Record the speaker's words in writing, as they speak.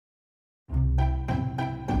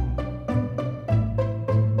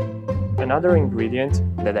another ingredient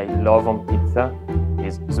that I love on pizza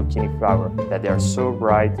is zucchini flower, that they are so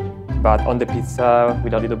bright, but on the pizza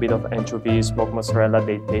with a little bit of anchovies, smoked mozzarella,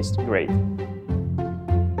 they taste great.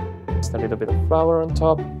 Just a little bit of flour on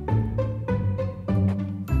top.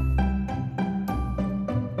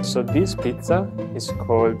 So this pizza is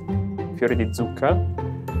called Fiori Di Zucca,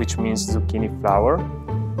 which means zucchini flower.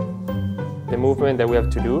 The movement that we have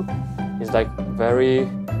to do is like very,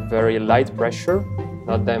 very light pressure,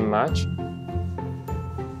 not that much.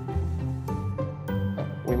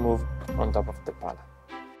 We move on top of the pala.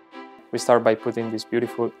 We start by putting this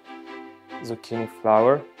beautiful zucchini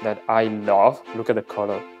flower that I love. Look at the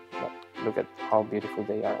color. Look at how beautiful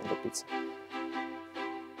they are on the pizza.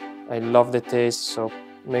 I love the taste, so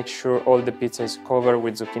make sure all the pizza is covered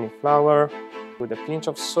with zucchini flower. With a pinch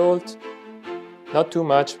of salt. Not too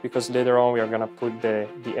much, because later on we are gonna put the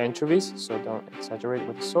anchovies, so don't exaggerate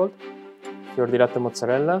with the salt. Fior di latte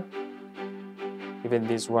mozzarella. Even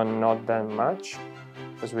this one not that much,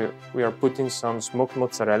 because we are putting some smoked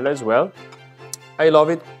mozzarella as well. I love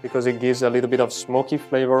it because it gives a little bit of smoky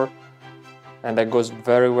flavor, and that goes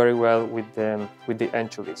very, very well with the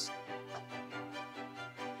anchovies.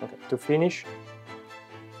 Okay, to finish,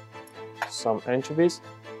 some anchovies.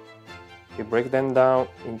 You break them down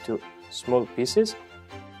into small pieces.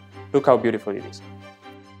 Look how beautiful it is.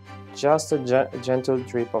 Just a gentle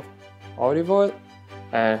drip of olive oil,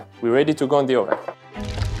 and we're ready to go in the oven.